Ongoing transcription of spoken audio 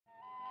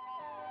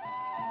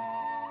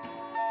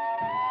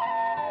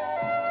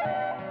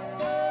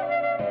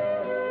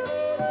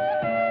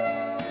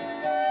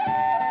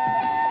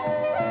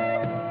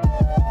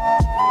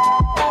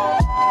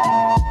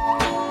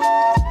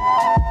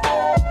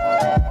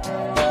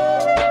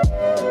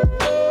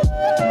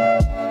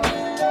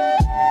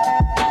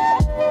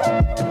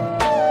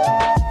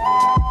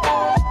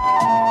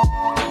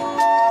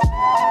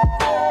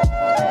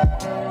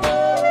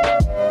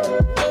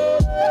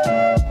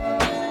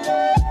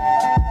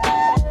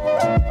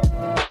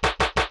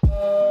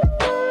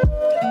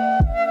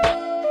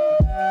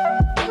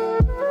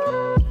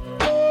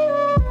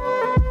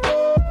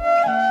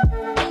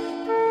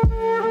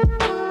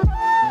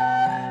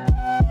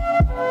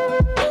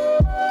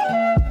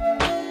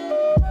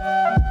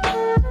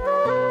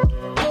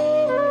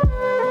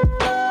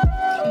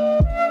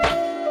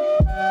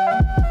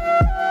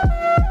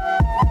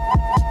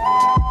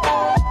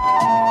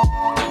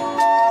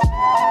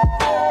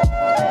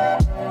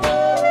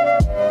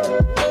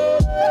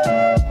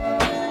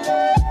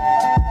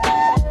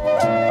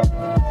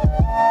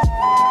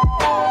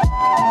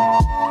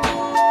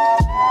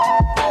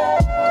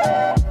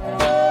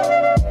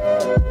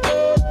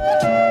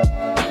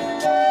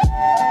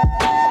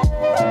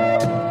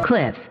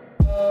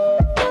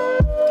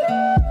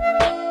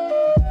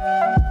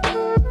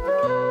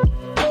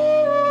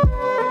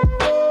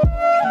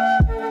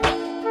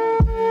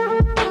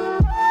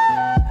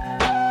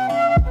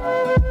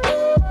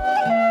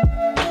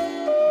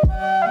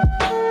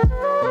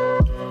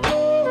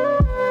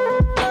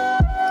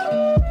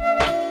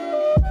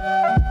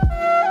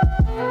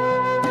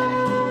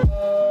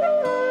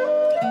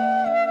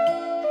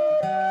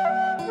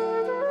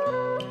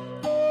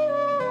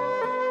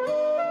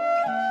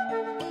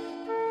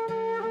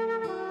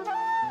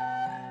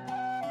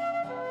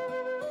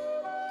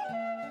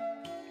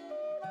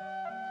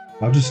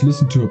I've just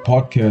listened to a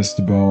podcast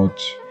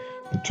about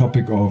the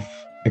topic of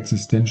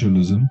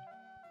existentialism,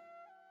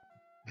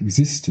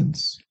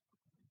 existence.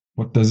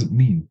 What does it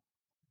mean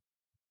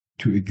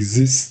to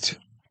exist,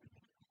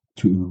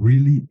 to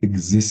really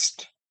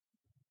exist?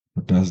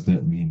 What does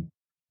that mean?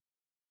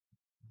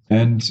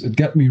 And it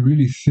got me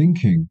really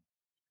thinking.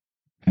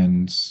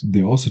 And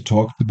they also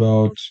talked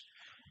about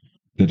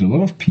that a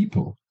lot of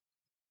people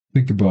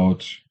think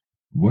about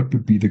what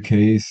would be the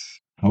case,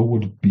 how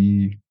would it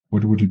be,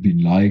 what would it be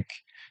like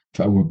if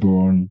I were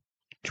born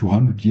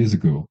 200 years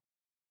ago,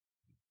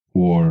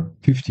 or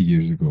 50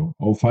 years ago,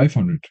 or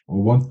 500,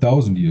 or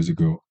 1,000 years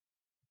ago,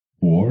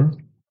 or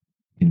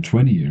in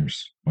 20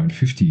 years, or in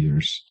 50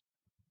 years,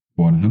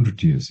 or in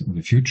 100 years in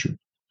the future.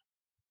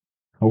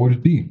 How would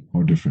it be?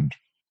 How different?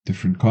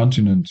 Different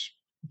continent,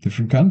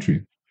 different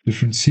country,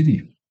 different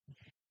city,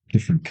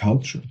 different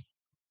culture,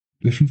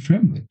 different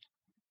family.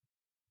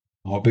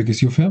 How big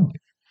is your family?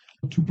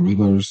 Two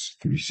brothers,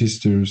 three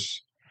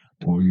sisters,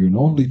 or you're an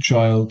only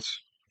child,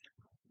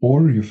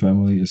 or your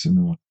family is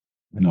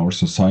in our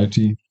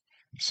society,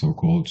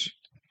 so-called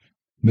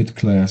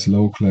mid-class,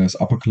 low-class,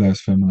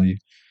 upper-class family,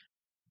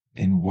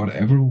 in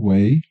whatever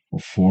way or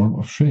form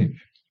or shape.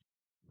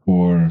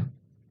 Or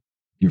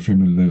your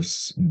family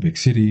lives in a big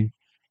city,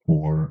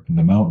 or in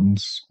the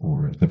mountains,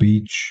 or at the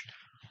beach,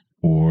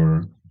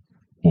 or,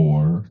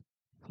 or,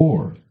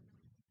 or.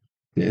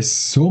 There's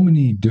so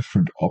many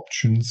different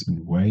options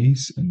and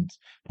ways and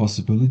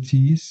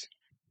possibilities.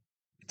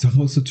 It's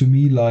also to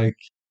me like,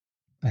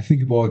 I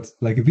think about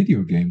like a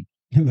video game,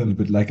 a little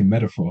bit like a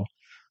metaphor.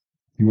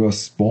 You are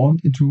spawned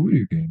into a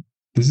video game.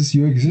 This is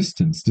your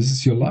existence. This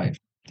is your life.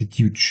 Did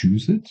you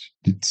choose it?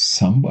 Did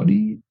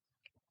something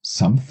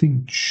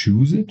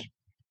choose it?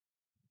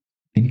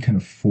 Any kind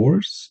of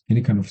force?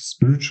 Any kind of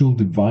spiritual,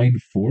 divine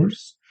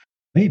force?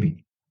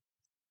 Maybe.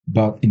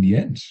 But in the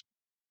end,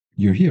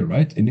 you're here,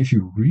 right? And if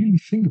you really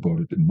think about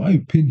it, in my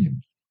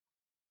opinion,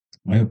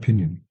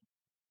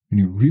 when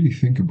you really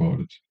think about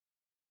it,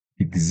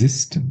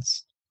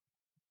 existence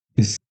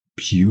is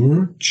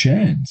pure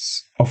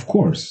chance. Of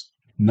course,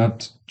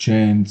 not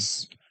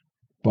chance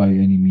by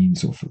any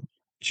means of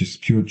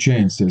just pure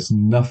chance. There's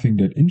nothing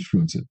that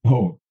influences it.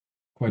 Oh,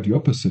 quite the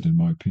opposite, in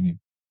my opinion.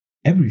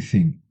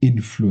 Everything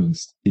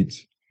influenced it.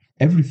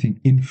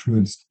 Everything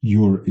influenced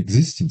your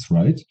existence,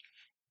 right?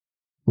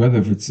 Whether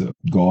if it's a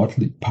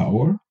godly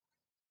power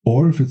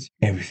or if it's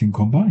everything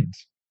combined.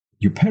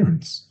 Your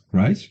parents,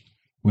 right?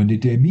 When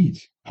did they meet?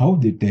 How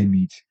did they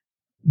meet?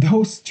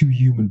 Those two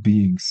human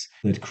beings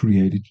that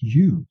created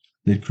you,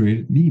 that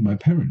created me, my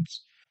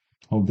parents,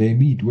 how they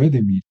meet, where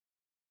they meet,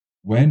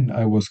 when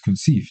I was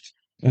conceived,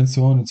 and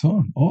so on and so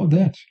on. All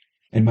that.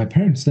 And my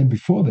parents, then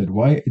before that,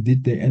 why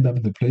did they end up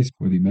in the place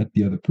where they met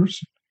the other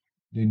person?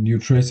 Then you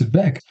trace it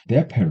back,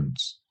 their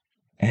parents,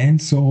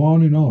 and so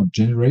on,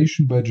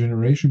 generation by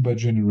generation by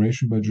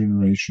generation by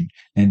generation.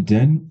 And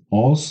then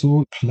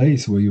also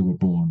place where you were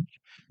born,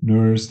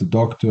 nurse, the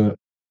doctor,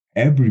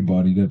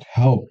 everybody that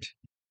helped.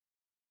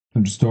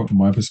 I'm just talking from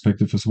my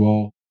perspective as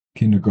well.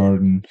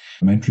 Kindergarten,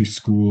 elementary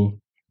school,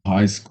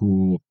 high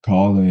school,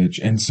 college,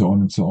 and so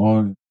on and so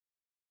on.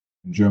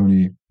 In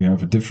Germany, we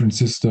have a different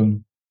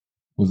system.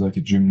 It was like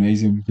a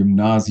gymnasium,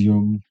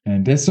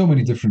 and there's so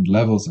many different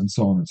levels and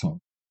so on and so on.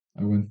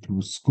 I went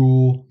through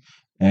school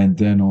and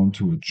then on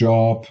to a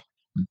job,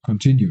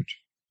 continued.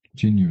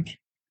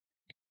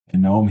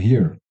 And now I'm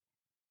here.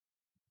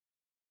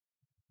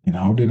 And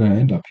how did I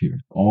end up here?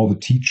 All the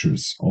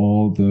teachers,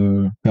 all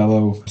the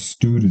fellow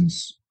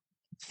students,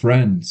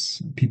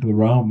 friends, people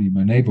around me,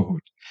 my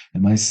neighborhood,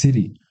 and my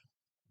city,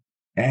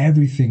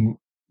 everything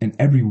and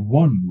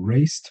everyone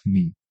raised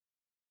me.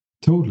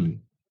 Totally,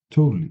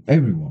 totally,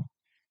 everyone,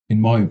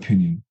 in my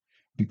opinion,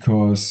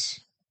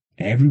 because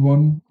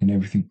everyone and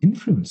everything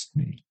influenced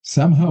me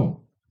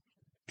somehow,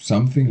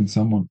 something and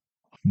someone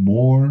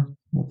more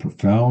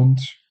profound,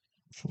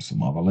 for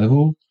some other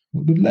level, a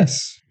little bit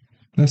less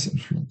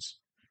influence.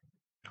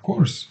 Of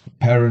course,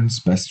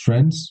 parents, best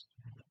friends.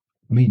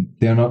 I mean,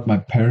 they're not my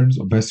parents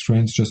or best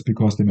friends just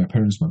because they're my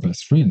parents, my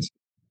best friends.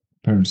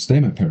 Parents stay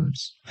my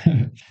parents.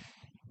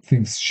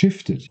 Things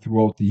shifted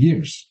throughout the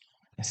years.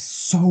 There's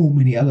so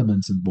many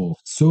elements involved,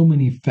 so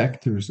many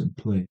factors in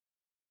play,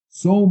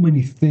 so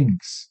many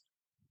things,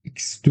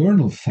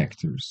 external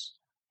factors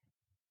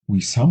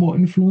we somehow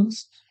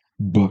influenced,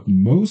 but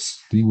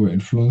mostly were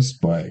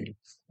influenced by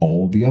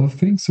all the other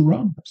things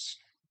around us.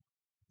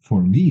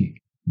 For me,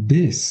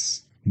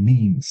 this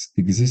means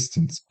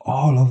existence.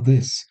 All of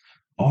this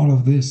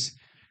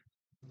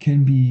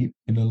can be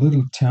in a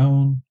little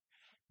town,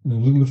 in a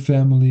little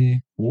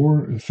family,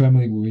 or a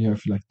family where we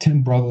have like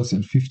 10 brothers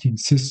and 15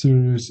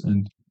 sisters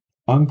and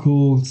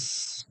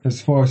uncles,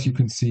 as far as you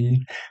can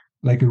see,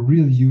 like a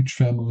real huge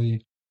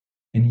family.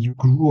 And you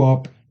grew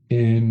up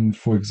in,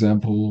 for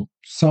example,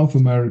 South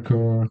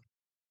America,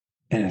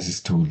 and this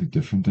is totally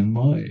different than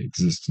my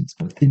existence.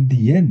 But in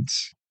the end,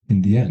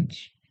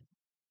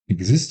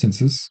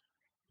 existences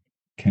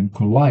can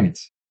collide,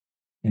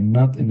 and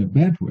not in a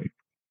bad way.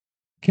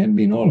 Can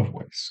be in all of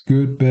ways,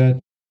 good, bad.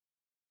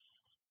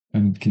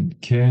 and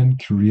can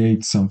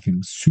create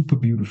something super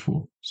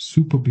beautiful.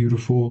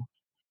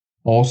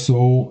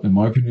 Also, in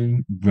my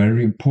opinion,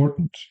 very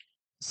important.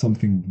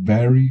 Something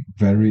very,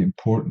 very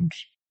important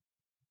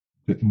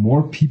that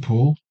more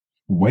people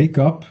wake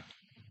up,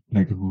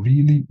 like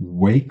really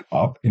wake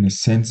up in a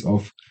sense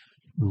of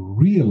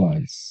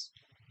realize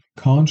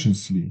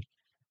consciously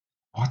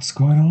what's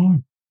going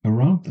on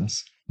around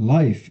us.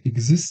 Life,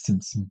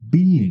 existence,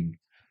 being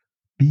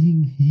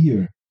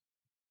here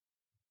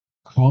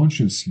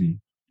consciously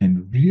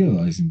and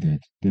realizing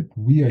that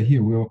we are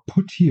here, we are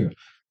put here,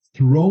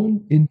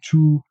 thrown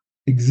into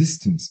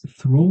existence,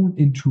 thrown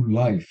into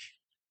life.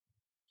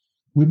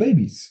 We're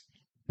babies.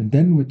 And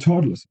then we're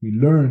toddlers. We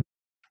learn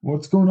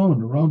what's going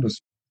on around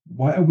us.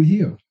 Why are we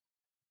here?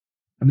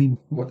 I mean,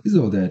 what is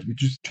all that? We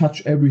just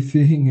touch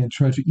everything and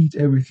try to eat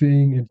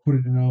everything and put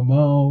it in our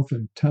mouth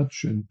and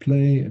touch and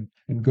play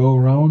and go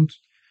around.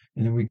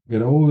 And then we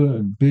get older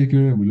and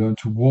bigger and we learn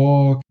to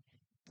walk.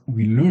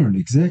 We learn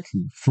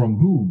exactly from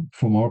whom?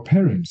 From our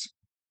parents.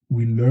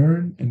 We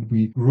learn and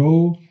we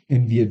grow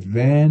and we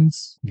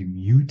advance, we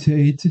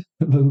mutate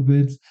a little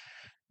bit,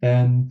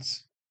 and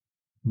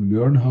we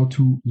learn how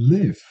to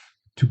live,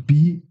 to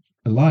be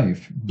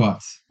alive.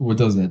 But what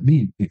does that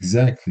mean?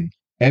 Exactly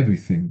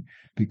everything,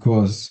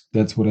 because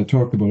that's what I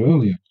talked about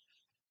earlier.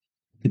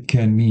 It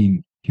can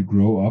mean you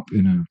grow up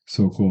in a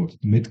so called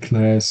mid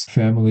class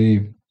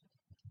family,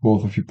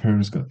 both of your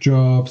parents got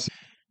jobs,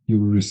 you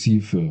will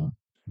receive a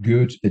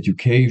good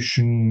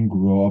education,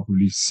 grow up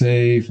really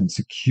safe and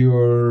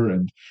secure,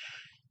 and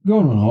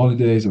going on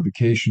holidays or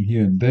vacation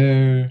here and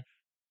there.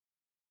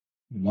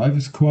 Life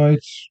is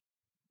quite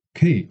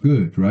okay,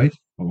 good, right?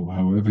 Or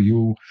however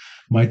you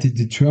might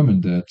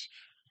determine that.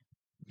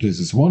 This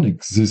is one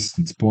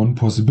existence, one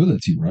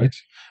possibility, right?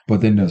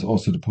 But then there's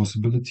also the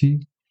possibility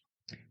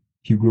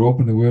you grow up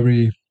in a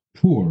very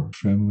poor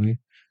family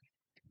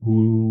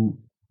who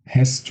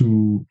has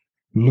to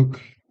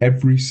look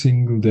every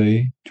single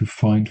day to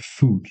find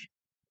food,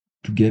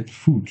 to get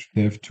food.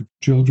 They have two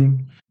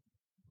children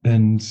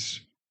and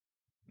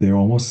they're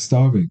almost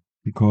starving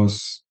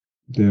because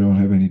they don't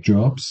have any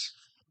jobs.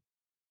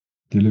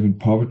 They live in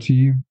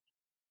poverty,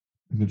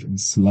 live in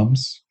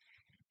slums,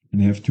 and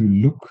they have to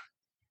look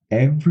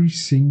every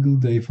single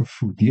day for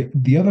food.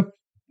 The other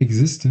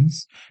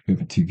existence, you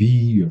have a TV,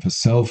 you have a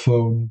cell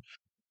phone.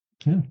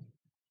 Yeah,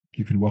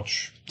 you can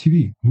watch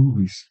TV,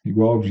 movies. You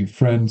go out with your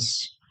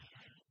friends,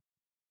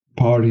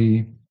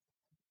 party,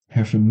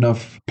 have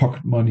enough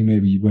pocket money.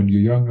 Maybe when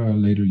you're younger,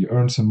 later you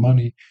earn some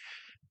money.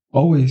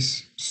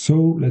 Always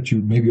so that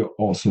you maybe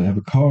also have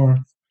a car,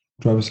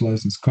 driver's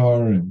license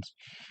car, and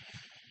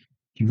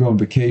you go on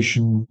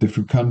vacation,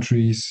 different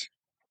countries.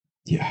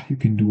 Yeah, you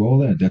can do all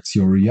that. That's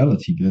your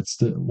reality. That's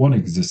the one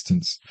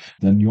existence.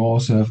 Then you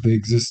also have the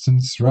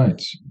existence,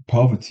 right?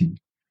 Poverty,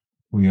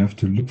 where you have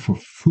to look for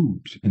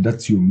food. And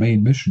that's your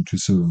main mission to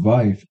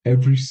survive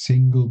every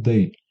single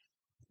day.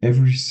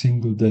 Every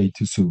single day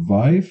to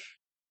survive,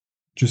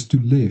 just to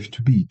live,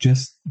 to be.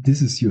 Just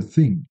this is your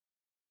thing.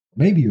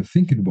 Maybe you're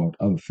thinking about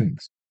other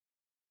things.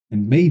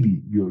 And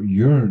maybe you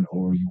yearn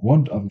or you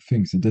want other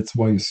things. And that's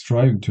why you're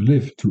striving to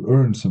live, to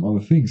earn some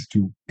other things,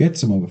 to get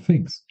some other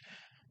things.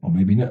 Or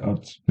maybe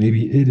not.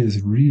 Maybe it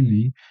is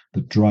really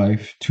the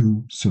drive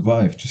to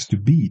survive, just to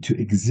be, to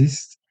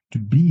exist, to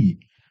be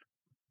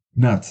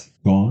not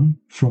gone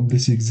from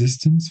this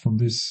existence, from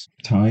this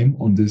time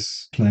on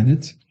this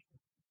planet.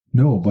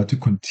 No, but to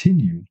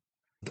continue.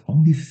 The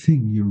only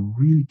thing you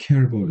really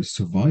care about is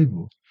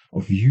survival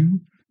of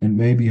you and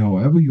maybe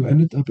however you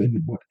ended up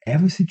in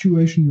whatever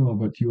situation you are,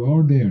 but you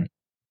are there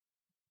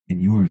and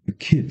you're a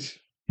kid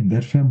in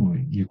that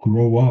family. You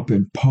grow up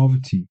in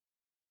poverty.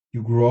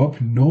 You grow up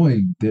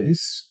knowing there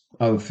is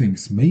other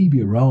things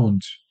maybe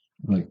around,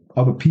 like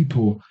other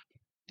people,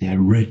 they're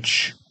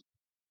rich,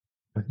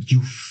 but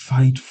you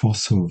fight for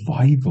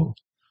survival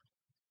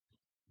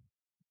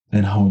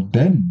and how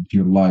then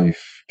your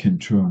life can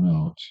turn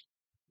out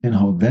and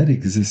how that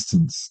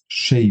existence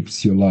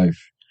shapes your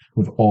life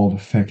with all the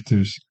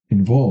factors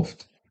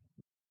involved.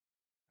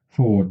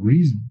 For what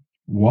reason?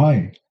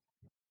 Why?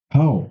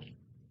 How?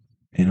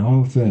 And all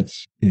of that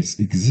is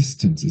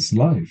existence, is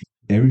life.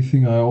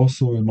 Everything I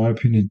also, in my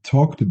opinion,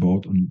 talked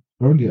about on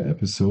earlier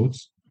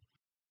episodes,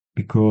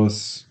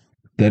 because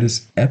that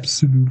is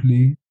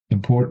absolutely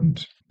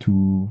important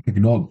to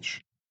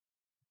acknowledge.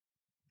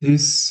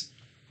 This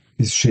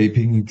is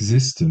shaping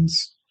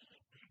existence.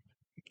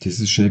 This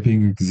is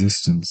shaping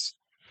existence.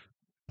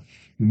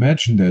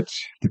 Imagine that,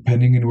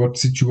 depending on what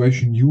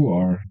situation you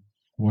are,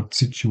 what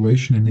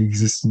situation in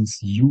existence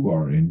you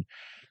are in.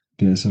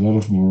 There's a lot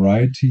of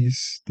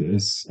varieties.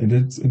 And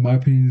that, in my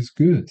opinion, is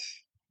good.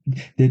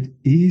 That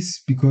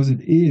is because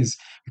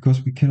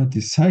we cannot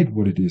decide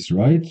what it is,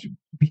 right?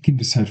 We can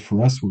decide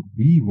for us what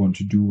we want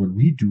to do, what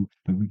we do,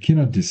 but we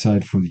cannot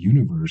decide for the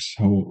universe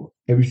how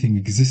everything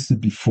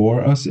existed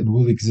before us and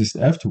will exist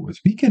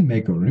afterwards. We can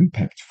make our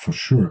impact for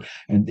sure,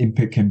 and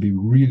impact can be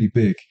really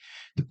big,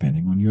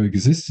 depending on your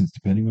existence,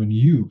 depending on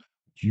you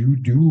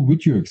do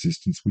with your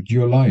existence, with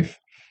your life,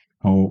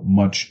 how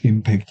much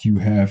impact you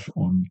have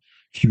on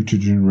future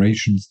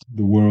generations,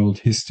 the world,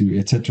 history,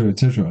 etc.,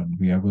 etc. And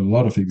we have a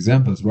lot of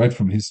examples right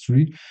from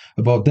history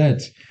about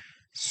that.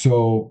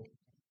 So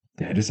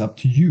that is up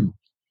to you.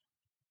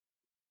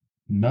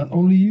 Not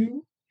only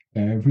you,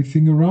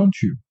 everything around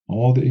you,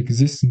 all the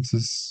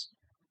existences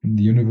in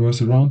the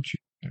universe around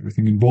you,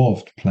 everything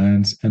involved,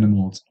 plants,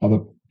 animals, other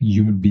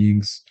human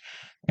beings,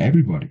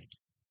 everybody.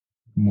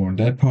 More on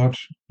that part,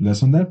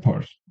 less on that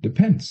part.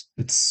 Depends.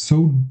 It's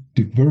so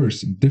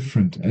diverse and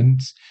different, and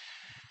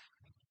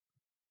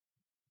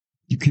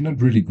you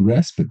cannot really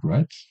grasp it,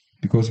 right?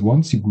 Because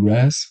once you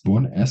grasp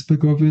one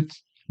aspect of it,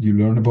 you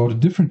learn about a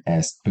different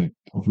aspect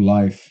of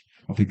life,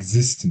 of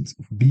existence,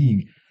 of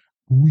being,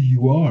 who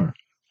you are,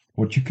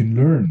 what you can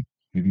learn,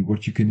 maybe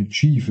what you can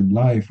achieve in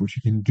life, what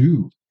you can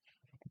do.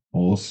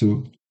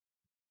 Also,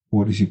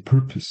 what is your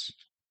purpose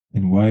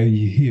and why are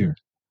you here?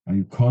 Are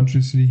you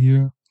consciously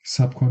here,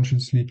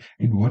 subconsciously?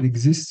 In what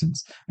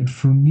existence? And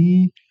for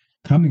me,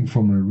 coming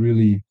from a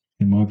really,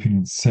 in my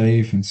opinion,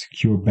 safe and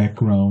secure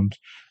background,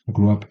 I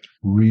grew up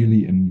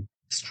really in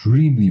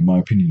extremely, in my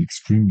opinion,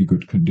 extremely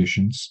good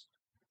conditions.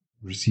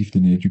 Received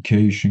an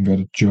education, got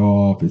a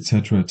job,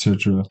 etc.,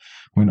 etc.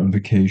 Went on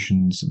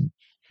vacations and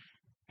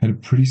had a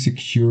pretty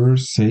secure,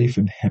 safe,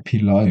 and happy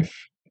life.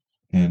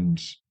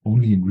 And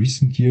only in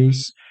recent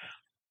years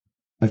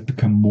I've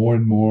become more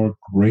and more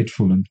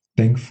grateful and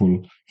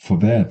thankful for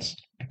that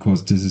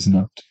because this is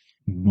not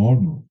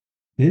normal.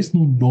 There's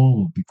no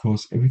normal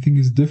because everything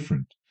is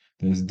different.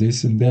 There's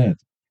this and that,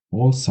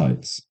 all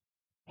sides.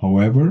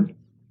 However,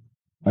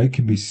 I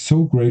can be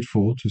so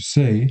grateful to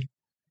say,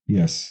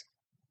 yes,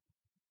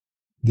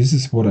 this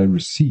is what I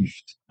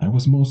received. I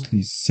was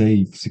mostly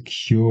safe,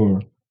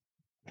 secure,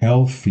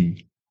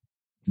 healthy.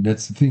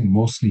 That's the thing,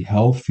 mostly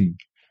healthy.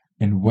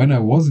 And when I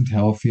wasn't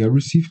healthy, I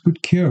received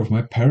good care of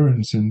my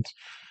parents and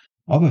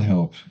other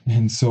help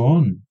and so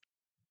on.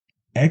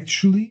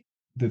 Actually,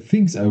 the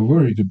things I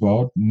worried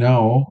about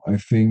now, I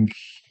think,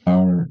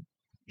 are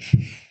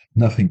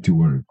nothing to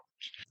worry.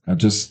 Are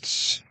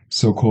just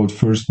so called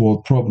first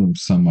world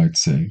problems, some might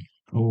say.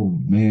 Oh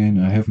man,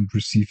 I haven't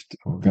received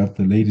or got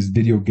the latest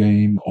video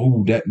game.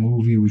 Oh, that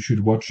movie, we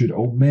should watch it.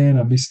 Oh man,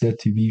 I missed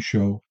that TV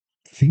show.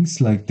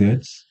 Things like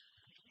that,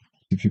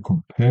 if you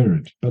compare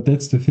it. But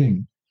that's the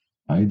thing.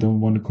 I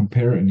don't want to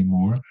compare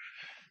anymore.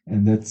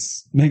 And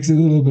that's makes it a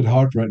little bit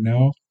hard right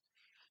now.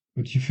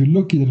 But if you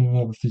look at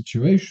another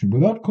situation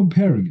without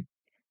comparing it,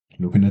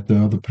 looking at the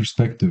other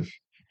perspective,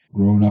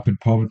 growing up in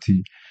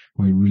poverty,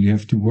 where you really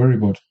have to worry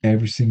about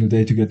every single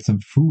day to get some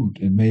food,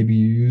 and maybe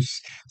you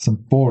use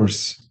some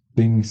force.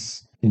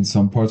 Things in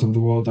some parts of the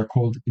world are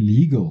called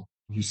illegal.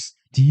 You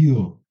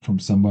steal from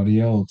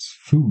somebody else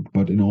food,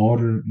 but in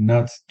order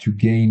not to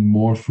gain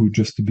more food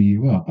just to be,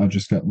 well, I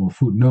just got more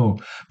food. No,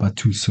 but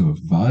to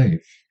survive,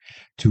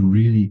 to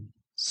really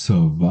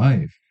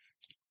survive,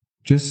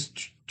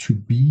 just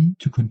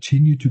to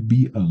continue to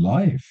be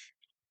alive.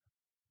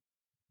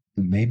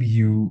 And maybe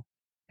you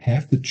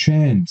have the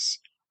chance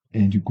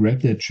and you grab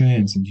that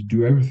chance and you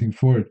do everything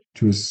for it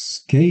to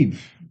escape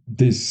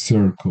this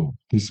circle,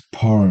 this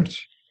part,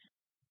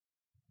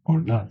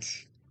 or not.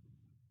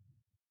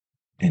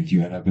 And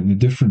you end up in a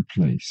different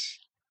place.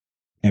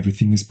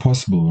 Everything is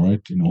possible,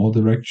 right? In all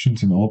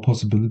directions, in all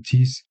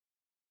possibilities.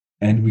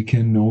 And we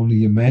can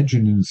only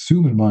imagine and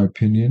assume, in my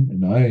opinion,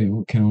 and I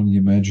can only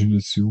imagine and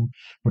assume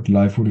what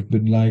life would have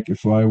been like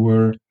if I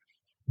were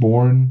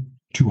born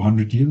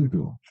 200 years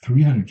ago,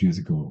 300 years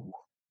ago.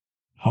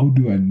 How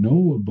do I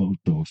know about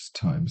those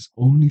times?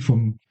 Only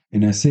from,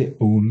 and I say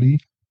only,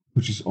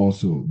 which is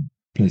also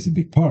plays a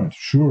big part,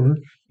 sure,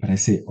 but I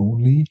say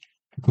only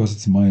because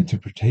it's my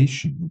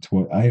interpretation. It's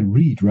what I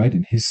read, right?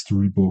 In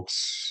history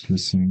books,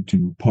 listening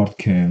to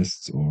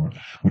podcasts, or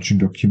watching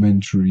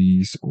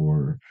documentaries,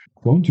 or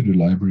going to the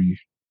library,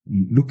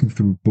 looking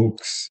through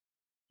books,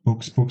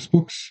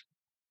 books.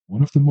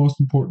 One of the most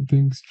important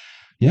things.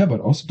 Yeah,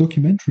 but also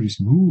documentaries,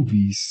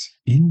 movies,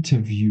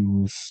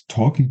 interviews,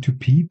 talking to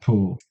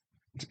people,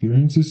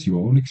 experiences,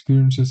 your own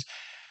experiences.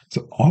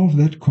 So all of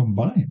that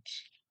combined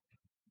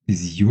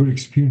is your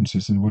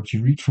experiences and what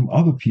you read from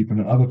other people,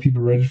 and other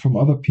people read it from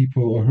other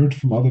people or heard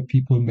from other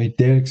people, made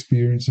their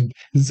experience. And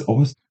this is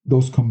always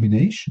those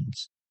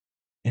combinations.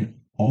 And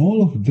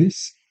all of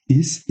this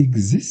is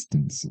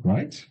existence,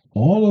 right?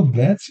 All of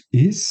that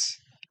is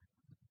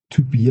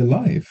to be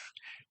alive.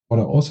 What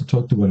I also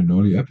talked about in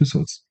earlier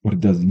episodes, what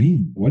it does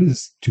mean. What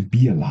does to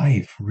be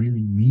alive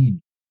really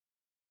mean?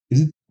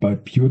 Is it by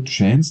pure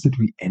chance that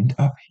we end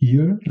up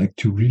here, like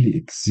to really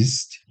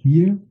exist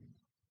here?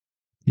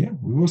 Yeah,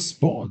 we were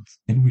spawned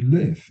and we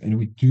live and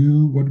we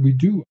do what we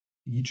do.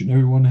 Each and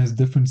everyone has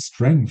different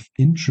strength,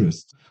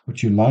 interest,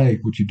 what you like,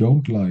 what you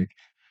don't like,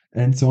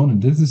 and so on.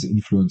 And this is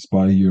influenced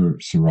by your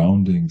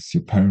surroundings,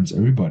 your parents,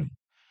 everybody,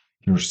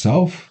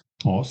 yourself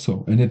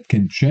also. And it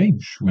can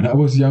change. When I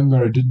was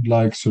younger, I didn't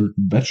like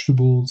certain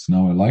vegetables.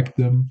 Now I like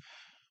them,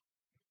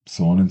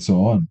 so on and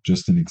so on.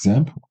 Just an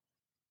example.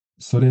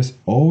 So there's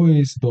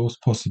always those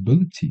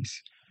possibilities,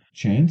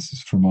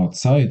 chances from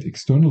outside,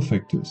 external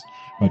factors,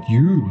 but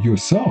you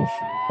yourself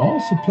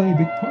also play a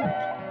big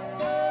part.